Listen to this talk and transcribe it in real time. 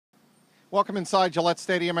Welcome inside Gillette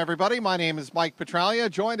Stadium, everybody. My name is Mike Petraglia,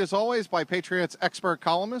 joined as always by Patriots expert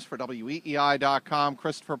columnist for WEEI.com,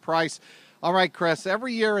 Christopher Price. All right, Chris,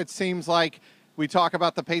 every year it seems like we talk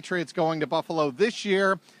about the Patriots going to Buffalo. This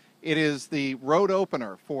year, it is the road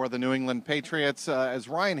opener for the New England Patriots. As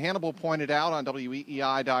Ryan Hannibal pointed out on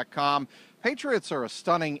WEEI.com, Patriots are a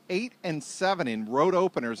stunning 8-7 in road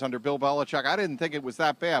openers under Bill Belichick. I didn't think it was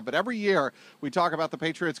that bad, but every year we talk about the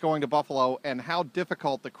Patriots going to Buffalo and how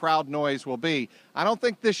difficult the crowd noise will be. I don't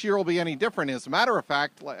think this year will be any different. As a matter of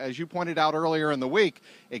fact, as you pointed out earlier in the week,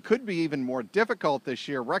 it could be even more difficult this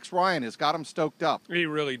year. Rex Ryan has got them stoked up. He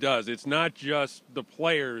really does. It's not just the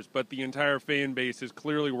players, but the entire fan base has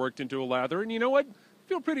clearly worked into a lather. And you know what?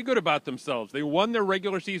 Feel pretty good about themselves. They won their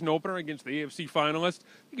regular season opener against the AFC finalists.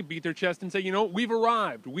 They can beat their chest and say, you know, we've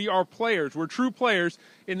arrived. We are players. We're true players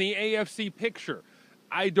in the AFC picture.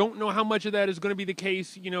 I don't know how much of that is going to be the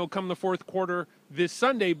case, you know, come the fourth quarter this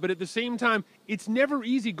Sunday, but at the same time, it's never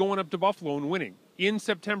easy going up to Buffalo and winning. In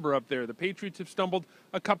September up there, the Patriots have stumbled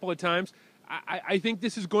a couple of times. I think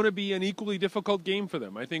this is going to be an equally difficult game for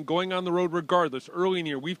them. I think going on the road regardless, early in the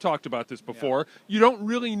year, we've talked about this before, you don't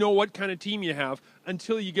really know what kind of team you have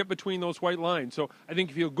until you get between those white lines. So I think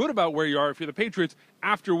you feel good about where you are if you're the Patriots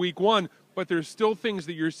after week one, but there's still things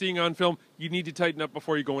that you're seeing on film you need to tighten up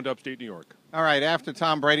before you go into upstate New York. All right, after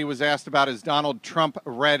Tom Brady was asked about his Donald Trump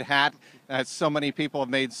red hat, as so many people have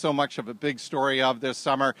made so much of a big story of this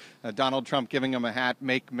summer, Donald Trump giving him a hat,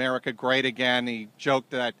 Make America Great Again. He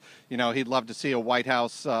joked that, you know, he'd love to see a White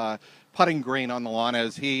House putting green on the lawn,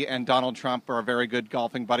 as he and Donald Trump are very good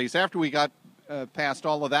golfing buddies. After we got past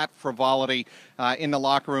all of that frivolity in the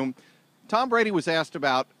locker room, Tom Brady was asked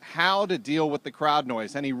about how to deal with the crowd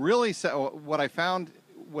noise, and he really said, what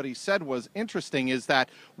he said was interesting, is that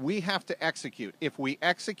we have to execute. If we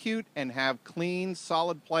execute and have clean,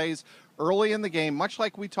 solid plays early in the game, much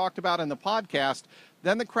like we talked about in the podcast,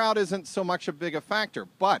 then the crowd isn't so much a big a factor.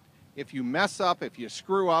 But if you mess up, if you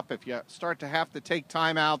screw up, if you start to have to take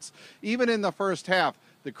timeouts, even in the first half,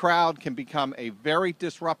 the crowd can become a very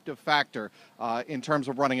disruptive factor in terms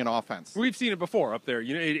of running an offense. We've seen it before up there.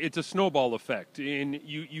 You know, it's a snowball effect. And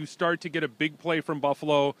you start to get a big play from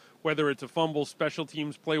Buffalo, whether it's a fumble, special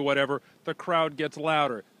teams play, whatever, the crowd gets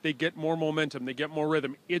louder. They get more momentum. They get more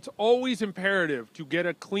rhythm. It's always imperative to get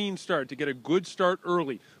a clean start, to get a good start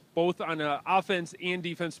early, both on offense and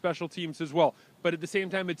defense, special teams as well. But at the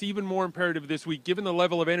same time, it's even more imperative this week, given the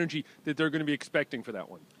level of energy that they're going to be expecting for that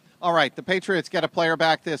one. All right, the Patriots get a player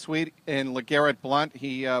back this week in LeGarrette Blount.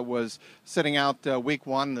 He was sitting out week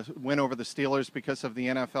one, the win over the Steelers because of the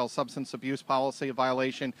NFL substance abuse policy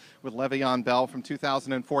violation with Le'Veon Bell from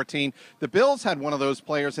 2014. The Bills had one of those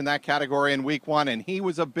players in that category in week one, and he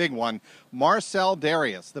was a big one, Marcell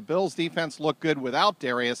Dareus. The Bills' defense looked good without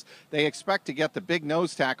Dareus. They expect to get the big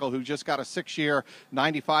nose tackle, who just got a 6-year,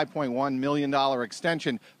 $95.1 million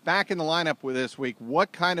extension, back in the lineup with this week.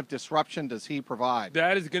 What kind of disruption does he provide?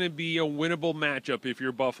 That is going to be a winnable matchup if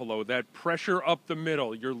you're Buffalo. That pressure up the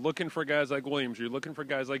middle. You're looking for guys like Williams. You're looking for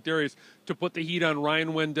guys like Dareus to put the heat on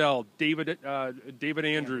Ryan Wendell, David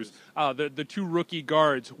Andrews, the two rookie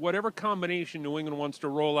guards. Whatever combination New England wants to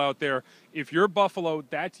roll out there, if you're Buffalo,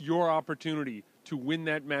 that's your opportunity to win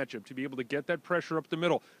that matchup, to be able to get that pressure up the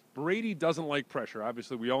middle. Brady doesn't like pressure.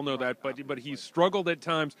 Obviously, we all know that, but he's struggled at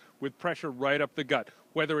times with pressure right up the gut,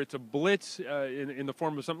 whether it's a blitz in the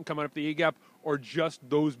form of something coming up the A-gap or just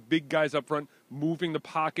those big guys up front moving the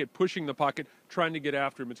pocket, pushing the pocket, trying to get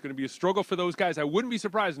after him. It's going to be a struggle for those guys. I wouldn't be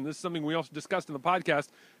surprised, and this is something we also discussed in the podcast,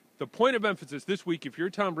 the point of emphasis this week, if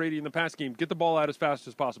you're Tom Brady in the pass game, get the ball out as fast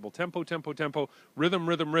as possible. Tempo, tempo, tempo, rhythm,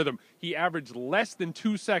 rhythm, rhythm. He averaged less than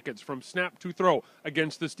 2 seconds from snap to throw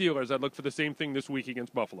against the Steelers. I'd look for the same thing this week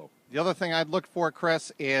against Buffalo. The other thing I'd look for,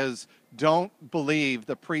 Chris, is don't believe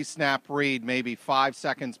the pre-snap read maybe 5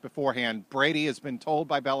 seconds beforehand. Brady has been told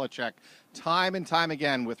by Belichick time and time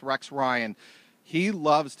again with Rex Ryan, he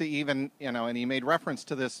loves to even, you know, and he made reference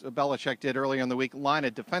to this, Belichick did earlier in the week, line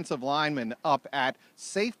a defensive lineman up at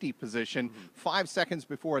safety position 5 seconds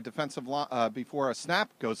before before a snap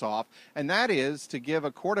goes off, and that is to give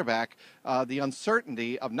a quarterback the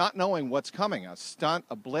uncertainty of not knowing what's coming, a stunt,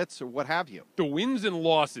 a blitz, or what have you. The wins and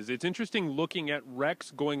losses, it's interesting looking at Rex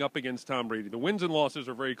going up against Tom Brady. The wins and losses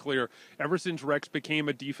are very clear. Ever since Rex became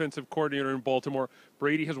a defensive coordinator in Baltimore,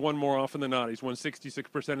 Brady has won more often than not. He's won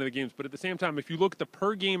 66% of the games, but at the same time, if you look at the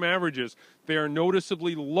per-game averages, they are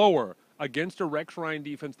noticeably lower against a Rex Ryan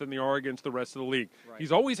defense than they are against the rest of the league. Right.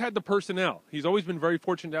 He's always had the personnel. He's always been very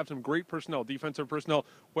fortunate to have some great personnel, defensive personnel,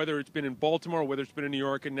 whether it's been in Baltimore, whether it's been in New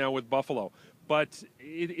York, and now with Buffalo. But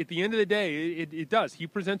at the end of the day, it does. He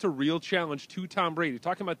presents a real challenge to Tom Brady.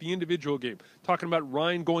 Talking about the individual game, talking about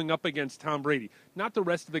Ryan going up against Tom Brady, not the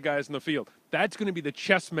rest of the guys in the field. That's going to be the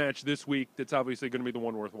chess match this week that's obviously going to be the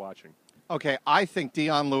one worth watching. Okay, I think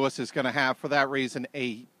Dion Lewis is going to have, for that reason,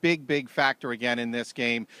 a big factor again in this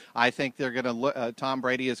game. I think they're going to Tom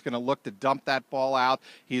Brady is going to look to dump that ball out.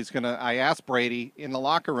 He's going to. I asked Brady in the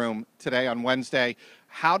locker room today on Wednesday,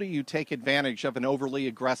 how do you take advantage of an overly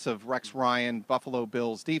aggressive Rex Ryan Buffalo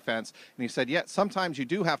Bills defense? And he said, yeah, sometimes you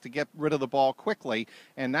do have to get rid of the ball quickly,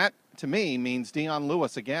 and that, to me, means Dion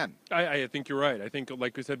Lewis again. I think you're right. I think,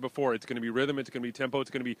 like we said before, it's going to be rhythm, it's going to be tempo, it's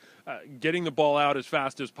going to be getting the ball out as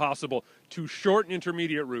fast as possible to short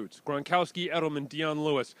intermediate routes. Gronkowski, Edelman, Dion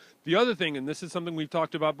Lewis. The other thing, and this is something we've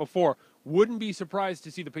talked about before, wouldn't be surprised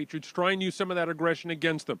to see the Patriots try and use some of that aggression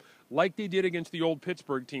against them, like they did against the old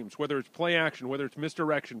Pittsburgh teams, whether it's play action, whether it's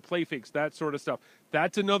misdirection, play fakes, that sort of stuff.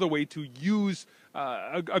 That's another way to use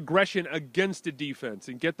aggression against a defense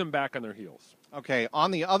and get them back on their heels. Okay,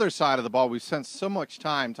 on the other side of the ball, we've spent so much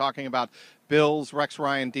time talking about Bills, Rex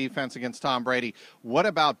Ryan defense against Tom Brady. What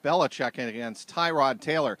about Belichick against Tyrod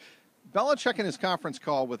Taylor? Belichick in his conference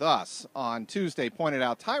call with us on Tuesday pointed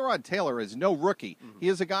out Tyrod Taylor is no rookie. Mm-hmm. He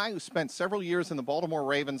is a guy who spent several years in the Baltimore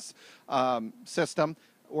Ravens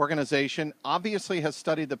organization, obviously has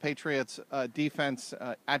studied the Patriots defense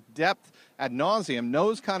at depth, ad nauseum,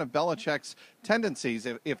 knows kind of Belichick's tendencies,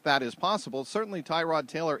 if that is possible. Certainly Tyrod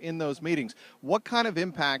Taylor in those meetings. What kind of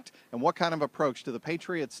impact and what kind of approach do the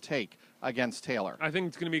Patriots take against Taylor? I think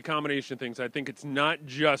it's going to be a combination of things. I think it's not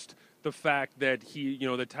just the fact that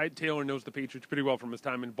Taylor knows the Patriots pretty well from his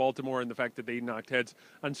time in Baltimore and the fact that they knocked heads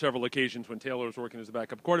on several occasions when Taylor was working as a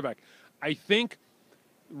backup quarterback. I think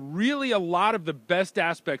really a lot of the best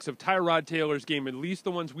aspects of Tyrod Taylor's game, at least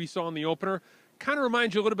the ones we saw in the opener, kind of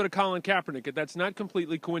reminds you a little bit of Colin Kaepernick. And that's not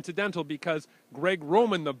completely coincidental because Greg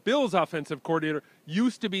Roman, the Bills offensive coordinator,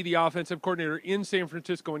 used to be the offensive coordinator in San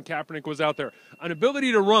Francisco when Kaepernick was out there. An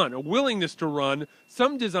ability to run, a willingness to run,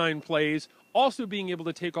 some design plays, also being able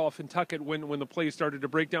to take off and tuck it when the plays started to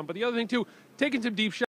break down. But the other thing, too, taking some deep shots.